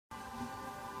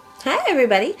Hi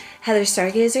everybody, Heather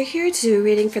Stargazer here to do a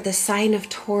reading for the sign of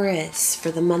Taurus for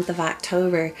the month of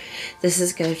October. This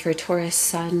is good for Taurus,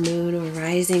 Sun, Moon, or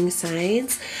Rising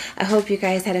signs. I hope you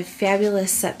guys had a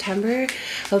fabulous September.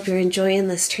 Hope you're enjoying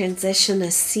this transition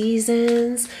of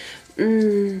seasons.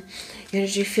 Your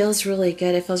energy feels really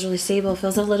good. It feels really stable. It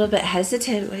feels a little bit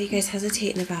hesitant. What are you guys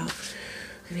hesitating about?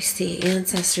 Let me see.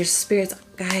 Ancestors, spirits,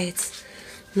 guides.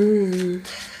 I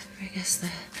guess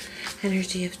the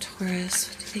energy of Taurus.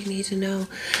 What do they need to know?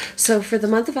 So for the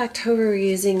month of October, we're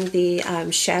using the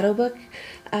Shadow Book,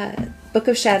 Book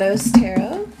of Shadows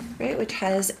Tarot, right, which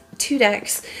has two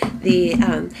decks.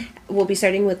 We'll be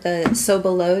starting with the So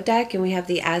Below deck, and we have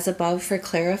the As Above for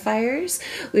clarifiers.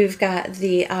 We've got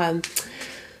the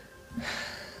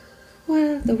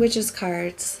the Witches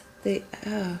cards. I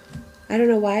don't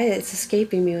know why it's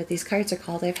escaping me what these cards are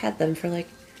called. I've had them for like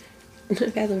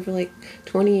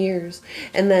 20 years.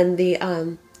 And then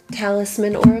the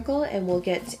Talisman Oracle, and we'll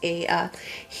get a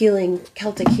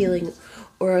Celtic healing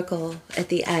oracle at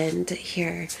the end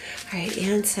here. All right,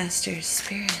 ancestors,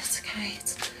 spirits,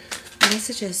 guides. What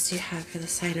messages do you have for the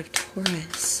sign of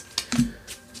Taurus?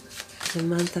 The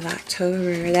month of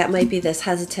October. That might be this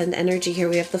hesitant energy here.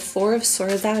 We have the Four of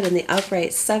Swords out in the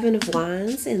upright, Seven of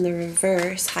Wands in the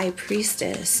reverse, High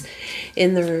Priestess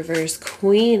in the reverse,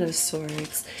 Queen of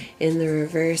Swords in the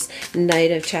reverse,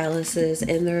 Knight of Chalices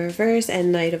in the reverse,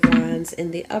 and Knight of Wands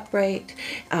in the upright.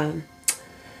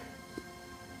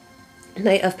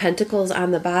 Knight of Pentacles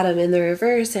on the bottom in the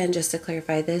reverse. And just to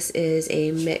clarify, this is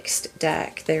a mixed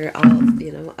deck. They're all,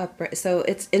 upright. So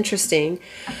it's interesting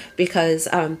because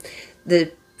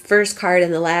the first card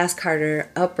and the last card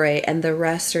are upright and the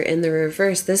rest are in the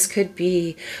reverse. This could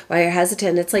be why you're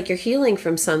hesitant. It's like you're healing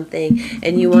from something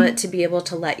and you want to be able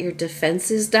to let your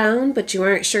defenses down, but you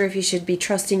aren't sure if you should be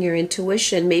trusting your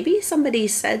intuition. Maybe somebody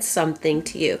said something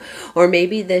to you, or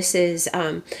maybe this is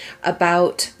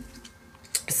about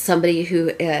somebody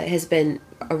who has been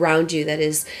around you that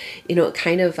is,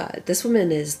 this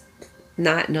woman is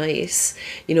not nice.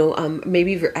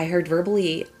 Maybe I heard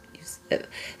verbally.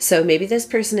 So maybe this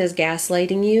person is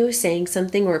gaslighting you, saying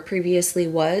something, or previously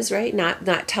was, right?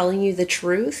 Not telling you the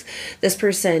truth. This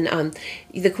person,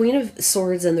 the Queen of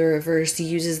Swords in the reverse,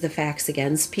 uses the facts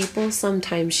against people.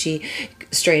 Sometimes she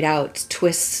straight out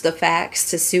twists the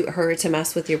facts to suit her, to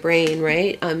mess with your brain,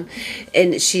 right?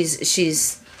 And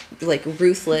she's like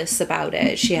ruthless about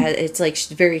it. It's like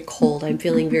she's very cold. I'm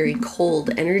feeling very cold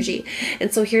energy.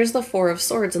 And so here's the Four of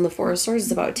Swords, and the Four of Swords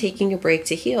is about taking a break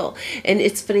to heal. And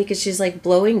it's funny because she's like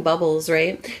blowing bubbles,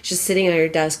 right? She's sitting on her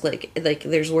desk like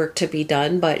there's work to be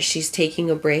done, but she's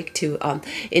taking a break to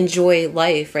enjoy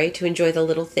life, right? To enjoy the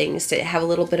little things, to have a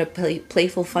little bit of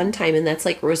playful fun time, and that's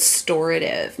like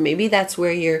restorative. Maybe that's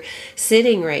where you're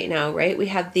sitting right now, right? We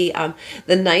have the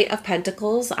Knight of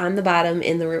Pentacles on the bottom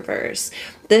in the reverse.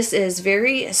 This is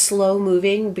very slow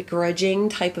moving, begrudging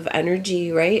type of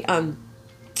energy, right?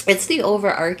 It's the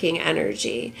overarching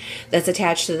energy that's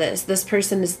attached to this. This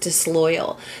person is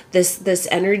disloyal. This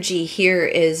energy here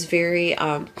is very,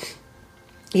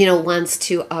 wants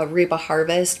to reap a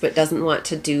harvest, but doesn't want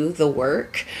to do the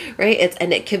work, right?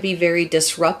 And it could be very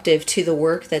disruptive to the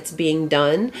work that's being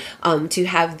done, to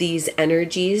have these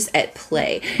energies at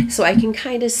play. So I can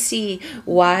kind of see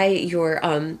why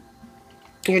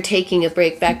you're taking a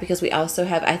break back, because we also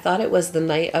have, I thought it was the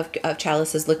Knight of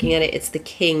Chalices. Looking at it, it's the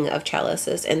King of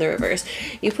Chalices in the reverse.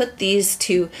 You put these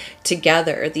two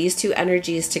together, these two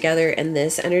energies together, and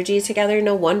this energy together,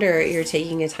 no wonder you're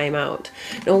taking a time out.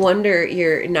 No wonder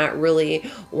you're not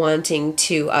really wanting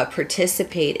to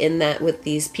participate in that with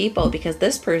these people, because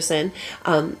this person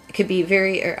could be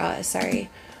very, the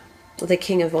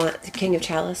King of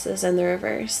Chalices in the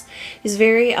reverse. He's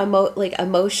very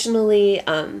emotionally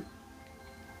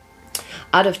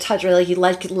out of touch, or like he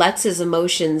lets his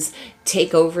emotions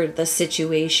take over the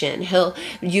situation. He'll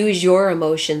use your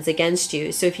emotions against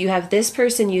you. So if you have this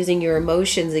person using your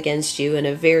emotions against you in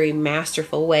a very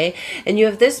masterful way, and you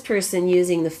have this person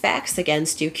using the facts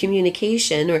against you,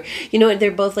 communication, or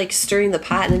they're both like stirring the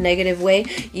pot in a negative way,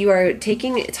 you are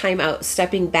taking time out,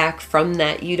 stepping back from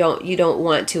that. You don't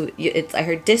want to. I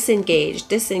heard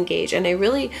disengage, and I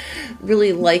really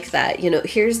like that.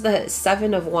 Here's the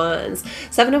Seven of Wands.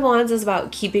 Seven of Wands is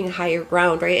about keeping higher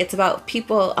ground, right? It's about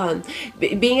people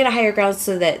being at a higher ground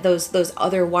so that those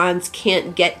other wands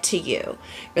can't get to you,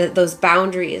 those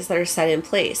boundaries that are set in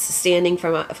place, standing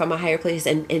from a higher place,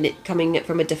 and it coming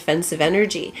from a defensive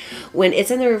energy. When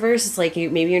it's in the reverse, it's like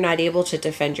maybe you're not able to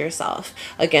defend yourself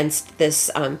against this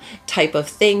type of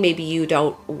thing. Maybe you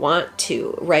don't want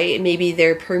to, right? Maybe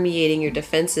they're permeating your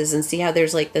defenses. And see how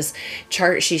there's like this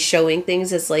chart she's showing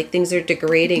things. It's like things are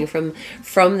degrading from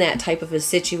that type of a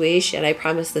situation. I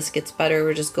promise this gets better.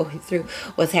 We're just going through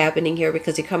what's happening here,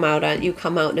 because you come out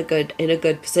in a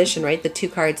good position, right? The two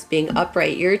cards being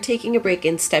upright. You're taking a break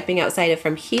and stepping outside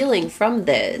from healing from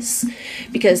this,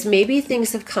 because maybe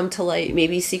things have come to light,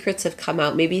 maybe secrets have come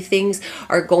out, maybe things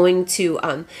are going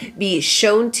to be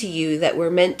shown to you that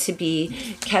were meant to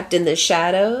be kept in the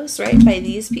shadows, right, by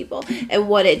these people. And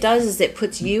what it does is it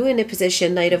puts you in a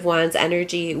position, Knight of Wands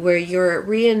energy, where you're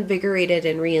reinvigorated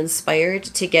and re-inspired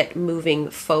to get moving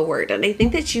forward. And I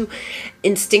think that you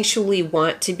instinctually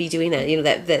want to be doing that,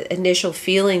 that the initial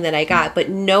feeling that I got, but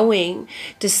knowing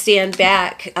to stand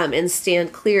back and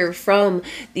stand clear from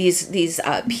these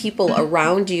people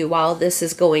around you while this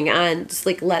is going on. Just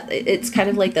like it's kind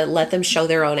of like the let them show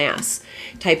their own ass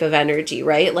type of energy,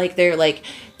 right? Like they're like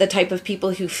the type of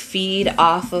people who feed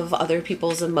off of other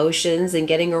people's emotions and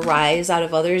getting a rise out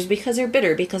of others because they're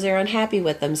bitter, because they're unhappy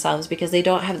with themselves, because they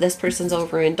don't have, this person's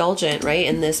overindulgent, right?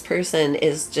 And this person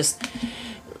is just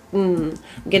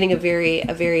getting a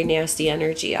very nasty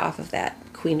energy off of that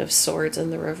Queen of Swords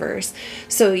in the reverse.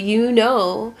 So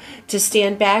to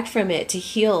stand back from it, to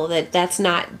heal, that's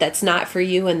not for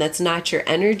you, and that's not your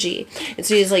energy. And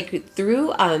so he's like,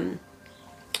 through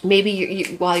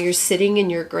maybe while you're sitting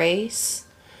in your grace,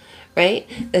 right?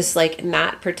 This like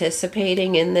not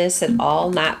participating in this at all,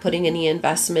 not putting any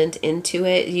investment into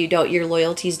it. Your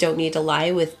loyalties don't need to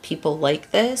lie with people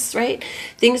like this, right?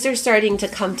 Things are starting to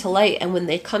come to light, and when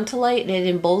they come to light, it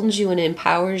emboldens you and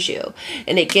empowers you,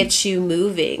 and it gets you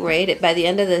moving, right? By the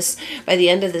end of this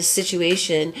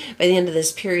situation, by the end of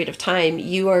this period of time,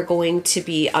 you are going to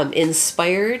be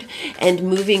inspired and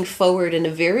moving forward in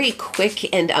a very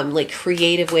quick and like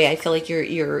creative way. I feel like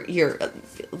you're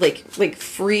like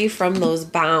free from those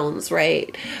bounds,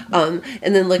 right? And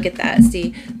then look at that.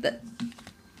 See that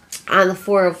on the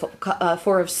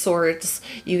Four of Swords,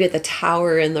 you get the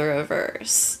Tower in the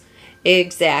reverse.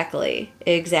 Exactly.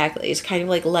 It's kind of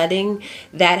like letting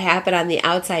that happen on the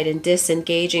outside and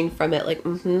disengaging from it. Like,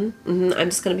 I'm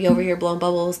just gonna be over here blowing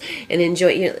bubbles and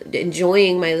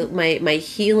enjoying my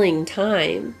healing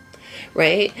time,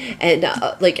 right? And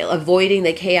like avoiding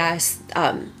the chaos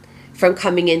from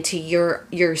coming into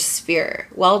your sphere.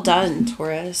 Well done,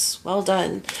 Taurus. Well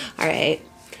done. All right.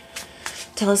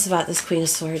 Tell us about this Queen of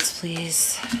Swords,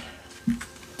 please.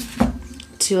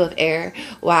 Two of Air.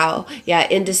 Wow. Yeah,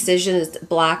 indecision is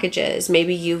blockages.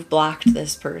 Maybe you've blocked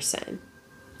this person,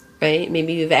 right?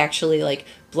 Maybe you've actually like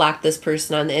blocked this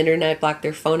person on the internet, blocked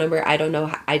their phone number. I don't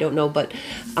know, but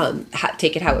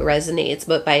take it how it resonates.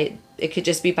 But it could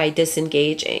just be by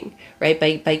disengaging, right?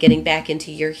 By getting back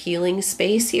into your healing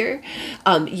space here.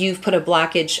 You've put a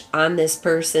blockage on this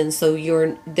person, so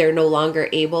they're no longer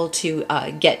able to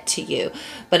get to you.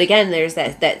 But again, there's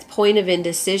that point of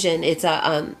indecision. It's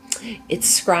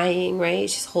scrying, right?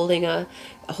 She's holding a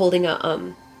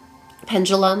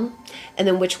pendulum, and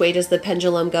then which way does the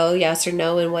pendulum go? Yes or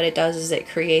no? And what it does is it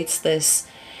creates this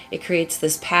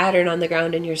pattern on the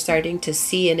ground, and you're starting to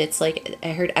see, and it's like, I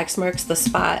heard X marks the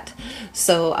spot.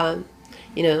 So,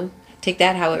 take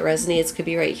that how it resonates. Could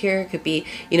be right here. It could be,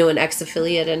 an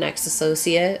ex-affiliate, an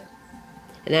ex-associate,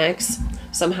 an ex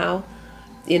somehow,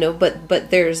 but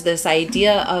there's this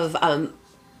idea of,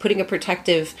 putting a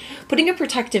protective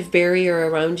barrier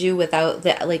around you without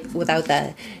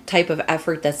the type of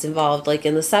effort that's involved. Like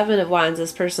in the Seven of Wands,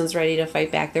 this person's ready to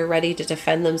fight back. They're ready to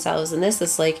defend themselves. And this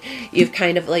is like, you've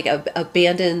kind of like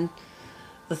abandoned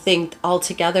the thing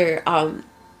altogether,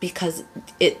 because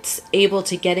it's able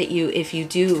to get at you if you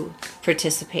do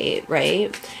participate,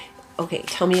 right? Okay,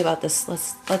 tell me about this.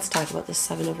 Let's talk about the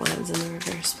Seven of Wands in the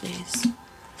reverse, please.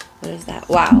 What is that?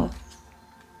 Wow.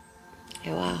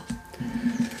 Yeah, wow.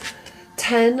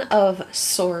 Ten of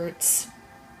Swords.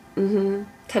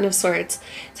 Ten of Swords.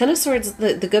 Ten of Swords,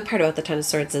 the good part about the Ten of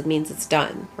Swords, it means it's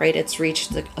done, right? It's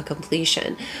reached a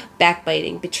completion.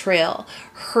 Backbiting, betrayal,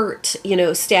 hurt,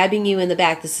 stabbing you in the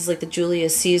back. This is like the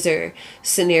Julius Caesar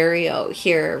scenario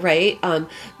here, right?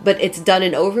 But it's done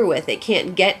and over with. It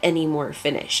can't get any more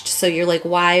finished. So you're like,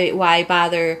 why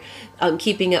bother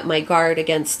keeping up my guard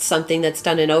against something that's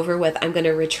done and over with. I'm going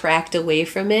to retract away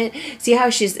from it. See how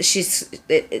she's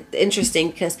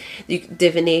interesting, because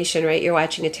divination, right? You're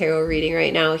watching a tarot reading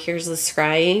right now. Here's the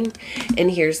scrying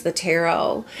and here's the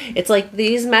tarot. It's like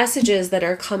these messages that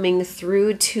are coming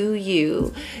through to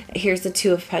you. Here's the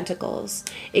Two of Pentacles.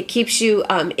 It keeps you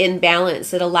in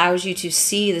balance. It allows you to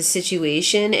see the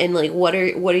situation and like what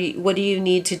do you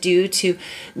need to do to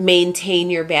maintain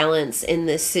your balance in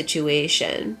this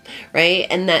situation, right?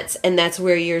 And that's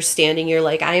where you're standing. You're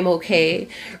like, I'm okay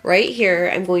right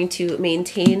here. I'm going to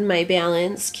maintain my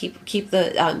balance. Keep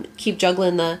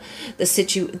juggling not the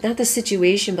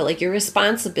situation, but like your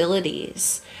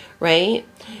responsibilities, right?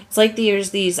 It's like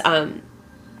there's these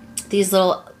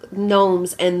little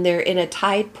gnomes and they're in a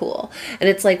tide pool, and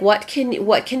it's like what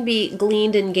can be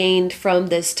gleaned and gained from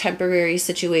this temporary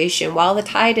situation while the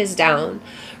tide is down,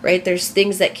 right? There's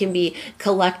things that can be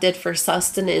collected for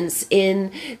sustenance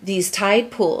in these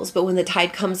tide pools, but when the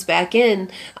tide comes back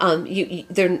in,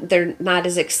 they're not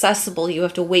as accessible. You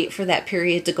have to wait for that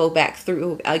period to go back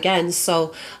through again.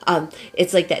 So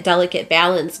it's like that delicate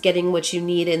balance, getting what you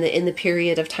need in the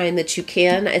period of time that you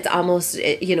can. It's almost,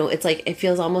 it's like it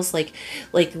feels almost like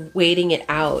waiting it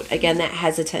out. Again, that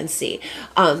hesitancy,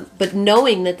 but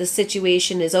knowing that the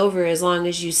situation is over as long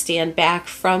as you stand back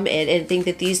from it and think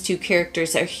that these two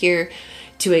characters are here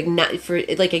to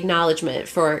acknowledgement,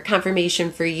 for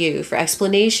confirmation for you, for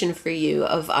explanation for you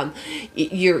of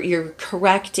you're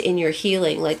correct in your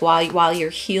healing. Like while you're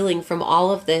healing from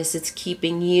all of this, it's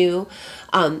keeping you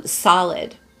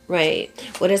solid, right?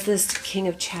 What is this King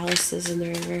of Chalices in the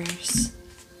reverse?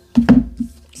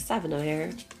 Seven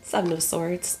of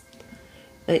Swords.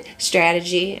 Like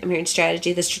strategy. I'm hearing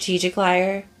strategy. The strategic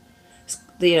liar.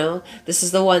 This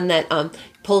is the one that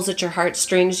pulls at your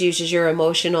heartstrings, uses your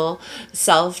emotional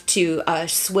self to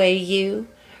sway you,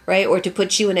 right? Or to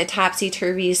put you in a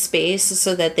topsy-turvy space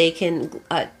so that they can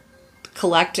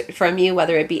collect from you,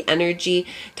 whether it be energy,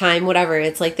 time, whatever.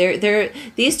 It's like they're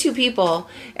these two people,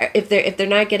 if they're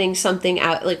not getting something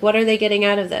out, like what are they getting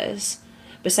out of this?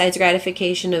 Besides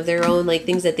gratification of their own, like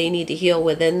things that they need to heal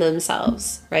within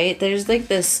themselves, right? There's like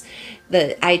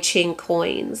the I Ching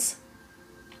coins,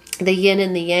 the yin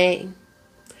and the yang,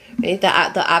 right?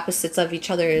 The opposites of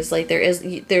each other is like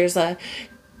there's a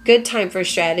good time for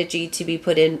strategy to be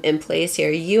put in place here.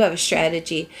 You have a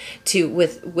strategy to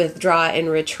withdraw and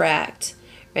retract,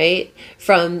 right?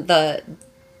 From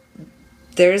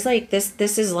there's like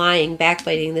this is lying,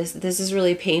 backbiting. This is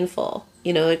really painful.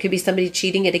 It could be somebody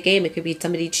cheating at a game. It could be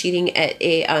somebody cheating at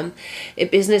a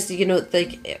business.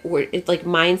 It's like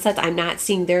mindset. I'm not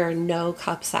seeing, there are no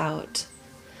cups out.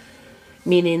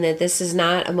 Meaning that this is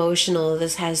not emotional.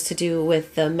 This has to do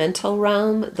with the mental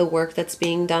realm, the work that's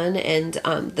being done, and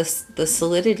the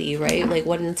solidity, right? Like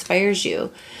what inspires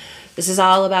you. This is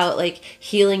all about like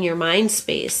healing your mind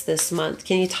space this month.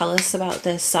 Can you tell us about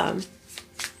this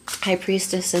High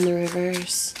Priestess in the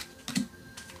reverse?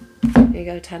 There you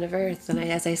go, Ten of Earth. And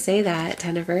as I say that,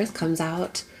 Ten of Earth comes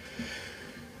out.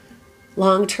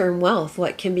 Long-term wealth,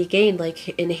 what can be gained, like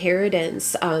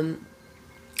inheritance,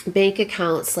 bank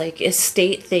accounts, like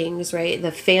estate things, right?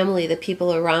 The family, the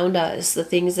people around us, the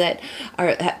things that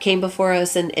came before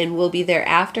us and will be there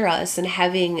after us, and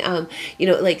having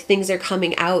like things are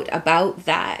coming out about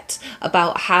that,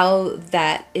 about how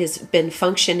that is been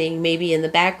functioning maybe in the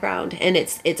background, and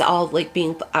it's all like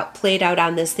being played out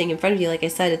on this thing in front of you. Like I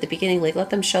said at the beginning, like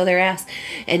let them show their ass,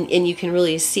 and you can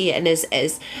really see it. And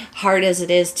as hard as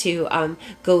it is to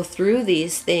go through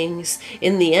these things,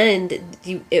 in the end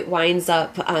it winds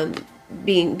up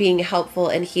being helpful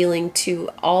and healing to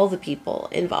all the people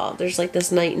involved. There's like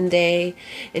this night and day,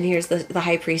 and here's the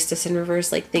High Priestess in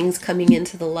reverse, like things coming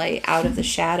into the light out of the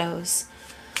shadows.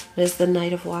 There's the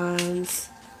Knight of Wands.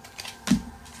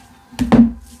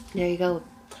 There you go.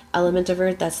 Element of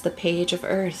Earth, that's the Page of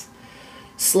Earth.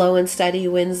 Slow and steady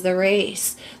wins the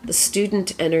race. The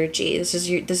student energy. This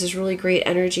is really great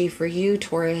energy for you,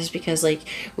 Taurus, because like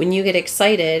when you get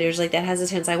excited, there's like that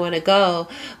hesitance. I want to go,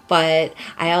 but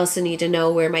I also need to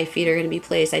know where my feet are going to be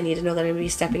placed. I need to know that I'm going to be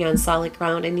stepping on solid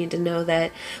ground. I need to know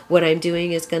that what I'm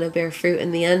doing is going to bear fruit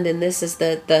in the end. And this is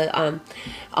the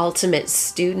ultimate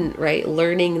student, right?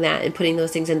 Learning that and putting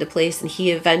those things into place. And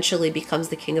he eventually becomes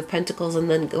the King of Pentacles,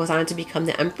 and then goes on to become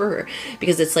the Emperor,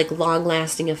 because it's like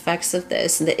long-lasting effects of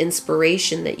this and the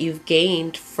inspiration that you've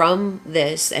gained from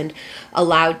this and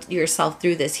allowed yourself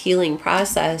through this healing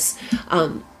process.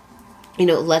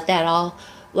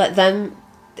 Let them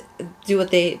do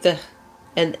what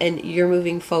and you're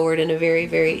moving forward in a very,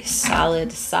 very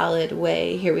solid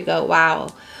way. Here we go.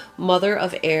 Wow. Mother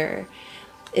of Air.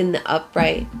 in the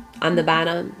upright on the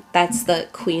bottom, that's the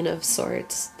Queen of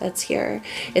Swords that's here.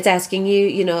 It's asking you,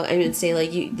 you know, I would say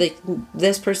like you, like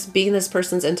this person being this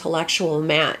person's intellectual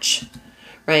match,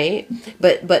 right?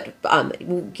 But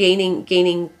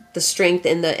gaining the strength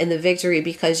and the victory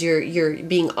because you're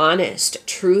being honest,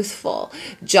 truthful,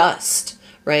 just,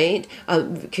 right?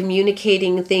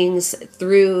 Communicating things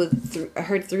through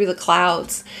the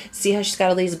clouds. See how she's got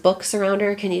all these books around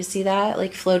her? Can you see that,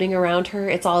 like floating around her?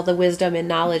 It's all the wisdom and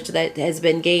knowledge that has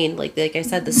been gained, like I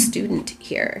said, the student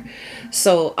here.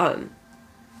 So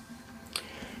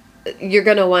you're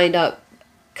gonna wind up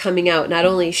coming out not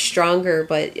only stronger,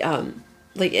 but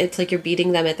like it's like you're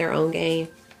beating them at their own game.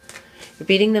 You're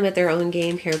beating them at their own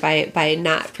game here by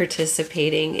not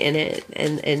participating in it,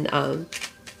 and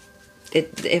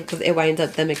it winds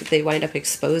up they wind up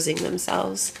exposing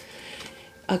themselves.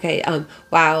 Okay,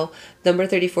 wow. Number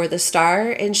 34, the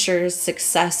star ensures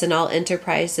success in all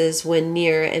enterprises when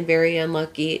near and very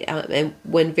unlucky, and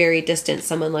when very distant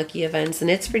some unlucky events. And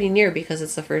it's pretty near because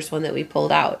it's the first one that we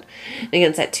pulled out. And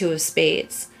against that 2 of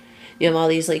spades. You have all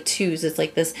these like 2s. It's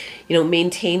like this, you know,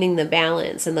 maintaining the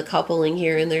balance and the coupling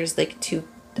here. And there's like 2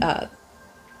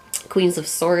 Queens of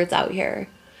Swords out here.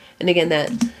 And again,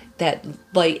 that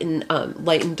light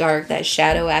and dark, that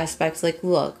shadow aspects, like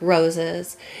look,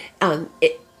 roses,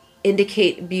 it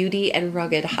indicate beauty and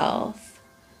rugged health.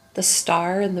 The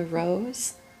star and the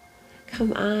rose,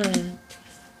 come on,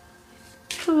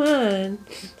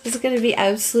 this is going to be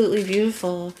absolutely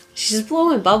beautiful. She's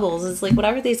blowing bubbles. It's like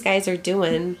whatever these guys are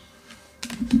doing,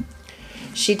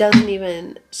 she's not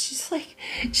even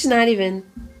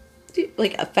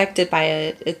like affected by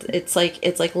it. It's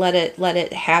like let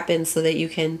it happen so that you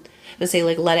can, I say,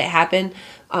 like, let it happen.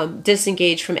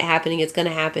 Disengage from it happening. It's going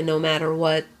to happen no matter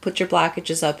what. Put your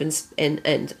blockages up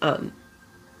and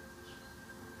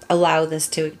allow this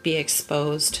to be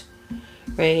exposed.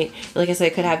 Right? Like I said,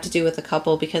 it could have to do with a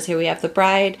couple, because here we have the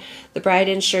bride. The bride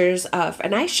ensures,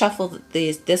 and I shuffled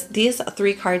these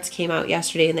 3 cards came out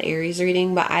yesterday in the Aries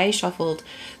reading, but I shuffled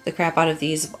the crap out of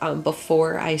these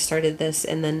before I started this,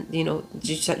 and then, you know,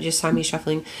 you just saw me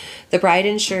shuffling. The bride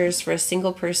ensures for a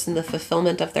single person the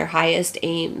fulfillment of their highest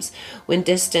aims when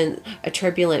distant a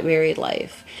turbulent married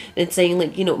life. And it's saying,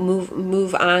 like, you know,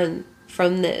 move on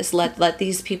from this. Let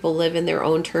these people live in their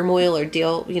own turmoil, or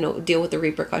deal with the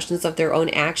repercussions of their own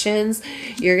actions.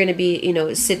 You're going to be, you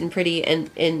know, sitting pretty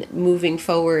and moving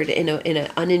forward in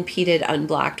an unimpeded,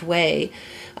 unblocked way.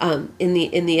 In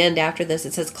the end, after this,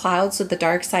 it says clouds with the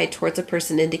dark side towards a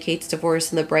person indicates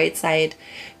divorce, and the bright side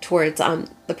towards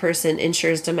the person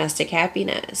ensures domestic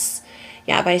happiness.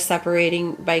 Yeah, by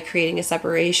creating a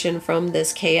separation from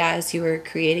this chaos, you are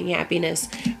creating happiness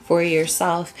for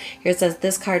yourself. Here it says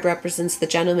this card represents the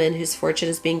gentleman whose fortune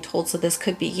is being told, so this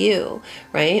could be you,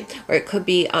 right? Or it could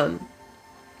be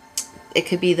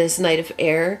this Knight of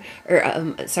Air, or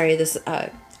this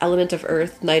element of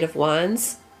Earth, Knight of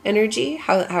Wands energy.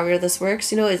 However this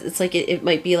works, you know, it's like it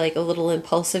might be like a little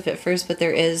impulsive at first, but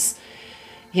there is,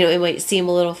 you know, it might seem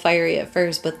a little fiery at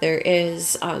first, but there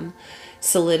is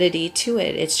solidity to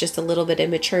it. It's just a little bit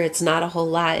immature. It's not a whole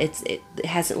lot. It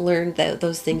hasn't learned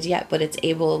those things yet, but it's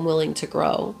able and willing to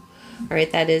grow. All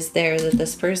right, that is there. That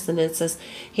this person, it says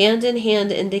hand in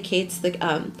hand indicates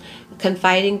the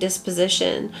confiding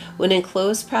disposition when in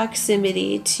close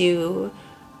proximity to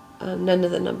none of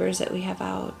the numbers that we have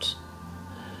out.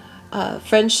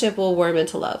 Friendship will warm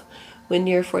into love. When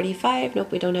near 45,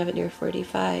 nope, we don't have it near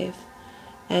 45.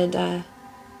 And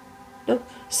nope.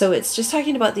 So it's just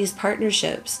talking about these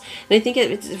partnerships. And I think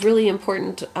it's really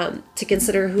important to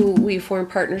consider who we form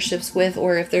partnerships with,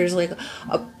 or if there's like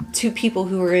 2 people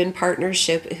who are in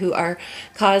partnership who are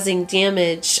causing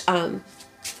damage.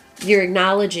 You're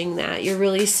acknowledging that, you're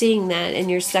really seeing that, and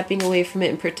you're stepping away from it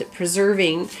and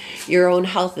preserving your own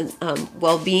health and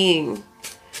well-being,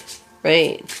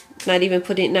 right? Not even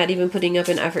putting up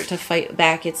an effort to fight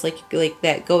back. It's like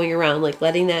that going around, like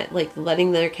letting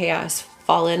their chaos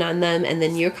fall in on them. And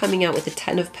then you're coming out with the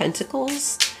 10 of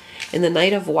Pentacles and the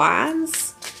Knight of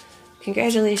Wands.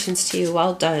 Congratulations to you.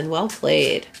 Well done. Well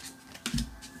played.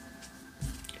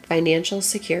 Financial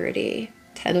security.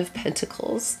 10 of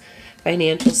Pentacles.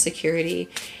 Financial security.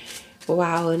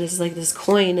 Wow. And it's like this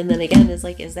coin. And then again, it's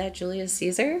like, is that Julius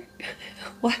Caesar?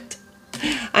 What?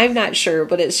 I'm not sure,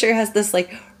 but it sure has this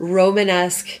like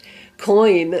Romanesque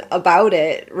coin about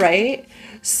it, right?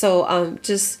 So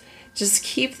just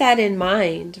keep that in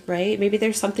mind, right? Maybe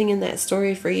there's something in that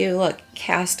story for you. Look,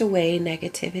 cast away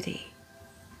negativity.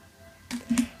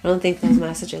 I don't think those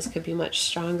messages could be much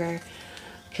stronger.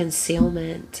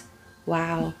 Concealment.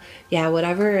 Wow. Yeah,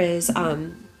 whatever is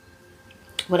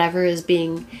whatever is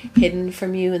being hidden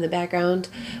from you in the background,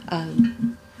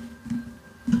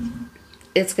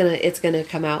 it's gonna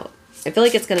come out. I feel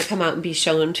like it's gonna come out and be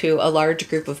shown to a large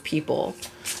group of people.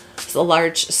 It's a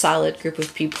large, solid group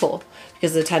of people,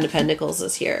 because the Ten of Pentacles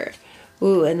is here.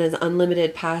 Ooh, and then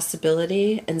unlimited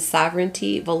possibility and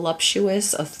sovereignty,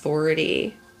 voluptuous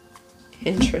authority.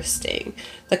 Interesting.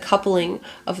 The coupling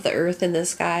of the earth and the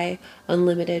sky,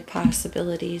 unlimited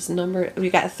possibilities. We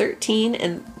got 13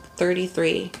 and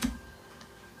 33.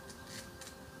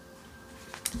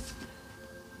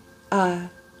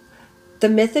 The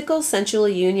mythical sensual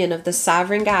union of the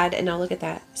sovereign god, and now look at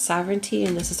that, sovereignty,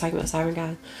 and this is talking about sovereign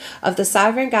god, of the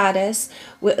sovereign goddess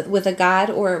with a god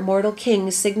or mortal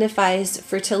king signifies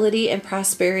fertility and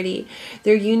prosperity.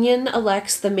 Their union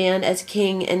elects the man as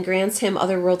king and grants him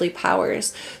otherworldly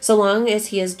powers, so long as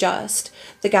he is just.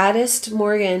 The goddess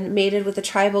Morgan mated with the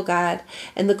tribal god,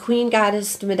 and the queen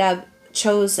goddess Medeb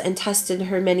chose and tested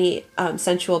her many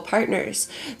sensual partners.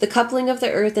 The coupling of the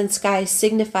earth and sky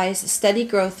signifies steady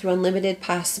growth through unlimited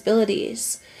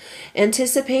possibilities.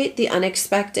 Anticipate the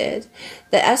unexpected.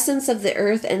 The essence of the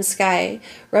earth and sky,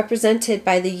 represented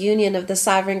by the union of the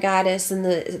sovereign goddess and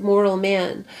the mortal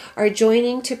man, are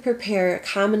joining to prepare a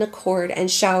common accord and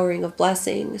showering of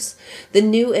blessings. The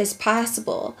new is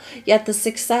possible, yet the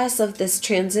success of this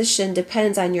transition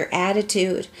depends on your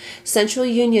attitude. Sensual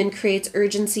union creates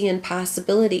urgency and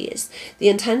possibilities. The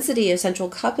intensity of sensual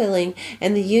coupling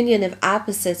and the union of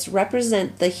opposites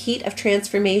represent the heat of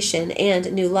transformation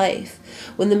and new life.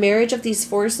 When the marriage of these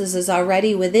forces is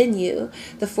already within you,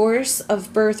 the force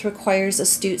of birth requires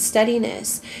astute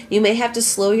steadiness. You may have to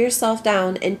slow yourself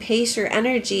down and pace your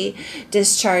energy.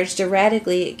 Discharged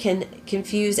erratically can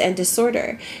confuse and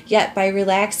disorder. Yet by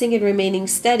relaxing and remaining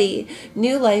steady,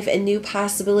 new life and new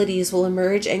possibilities will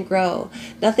emerge and grow.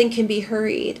 Nothing can be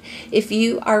hurried. If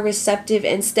you are receptive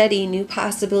and steady, new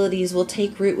possibilities will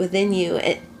take root within you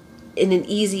in an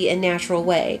easy and natural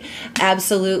way.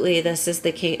 Absolutely, this is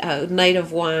the Knight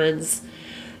of Wands,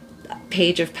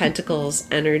 Page of Pentacles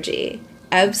energy.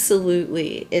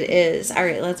 Absolutely, it is. All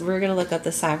right, we're gonna look up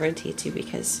the sovereignty too,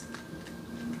 because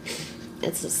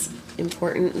it's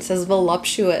important. It says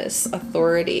voluptuous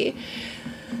authority.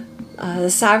 The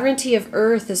sovereignty of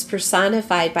earth is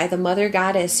personified by the mother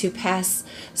goddess who passed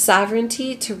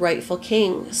sovereignty to rightful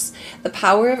kings. The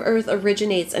power of earth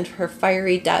originates in her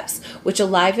fiery depths, which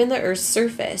enliven the earth's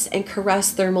surface and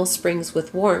caress thermal springs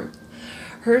with warmth.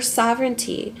 Her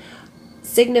sovereignty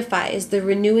signifies the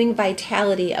renewing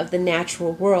vitality of the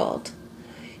natural world.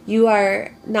 You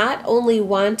are not only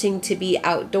wanting to be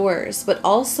outdoors, but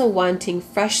also wanting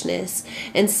freshness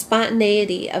and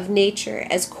spontaneity of nature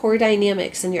as core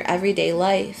dynamics in your everyday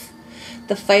life.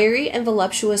 The fiery and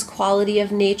voluptuous quality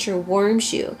of nature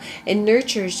warms you and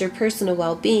nurtures your personal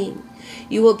well-being.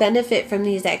 You will benefit from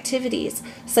these activities,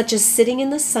 such as sitting in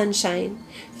the sunshine,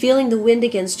 feeling the wind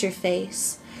against your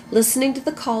face, listening to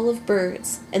the call of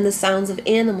birds and the sounds of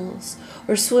animals,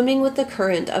 or swimming with the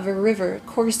current of a river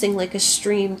coursing like a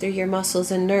stream through your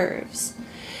muscles and nerves.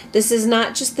 This is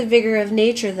not just the vigor of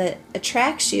nature that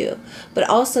attracts you, but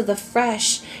also the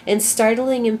fresh and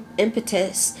startling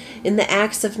impetus in the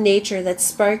acts of nature that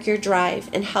spark your drive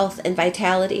and health and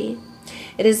vitality.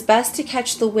 It is best to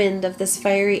catch the wind of this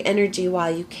fiery energy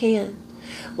while you can.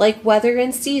 Like weather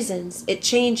and seasons, it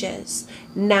changes.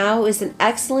 Now is an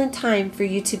excellent time for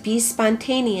you to be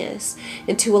spontaneous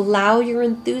and to allow your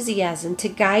enthusiasm to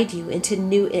guide you into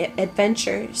new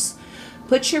adventures.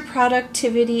 Put your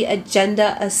productivity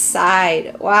agenda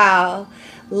aside. Wow.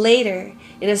 Later,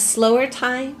 in a slower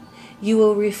time, you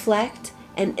will reflect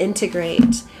and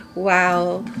integrate.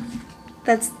 Wow.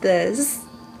 That's this.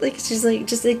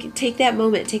 Just take that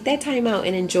moment, take that time out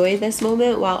and enjoy this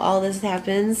moment while all this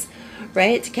happens,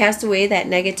 right? To cast away that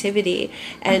negativity,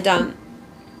 and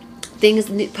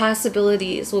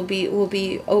possibilities will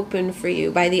be open for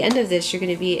you. By the end of this, you're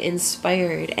going to be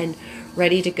inspired and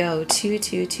ready to go.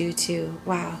 2222.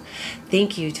 Wow.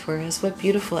 Thank you, Taurus. What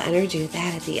beautiful energy with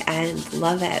that at the end.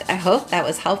 Love it. I hope that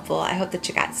was helpful. I hope that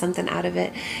you got something out of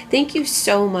it. Thank you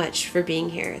so much for being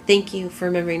here. Thank you for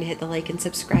remembering to hit the like and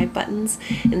subscribe buttons.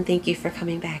 And thank you for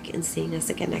coming back and seeing us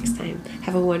again next time.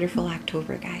 Have a wonderful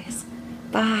October, guys.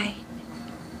 Bye.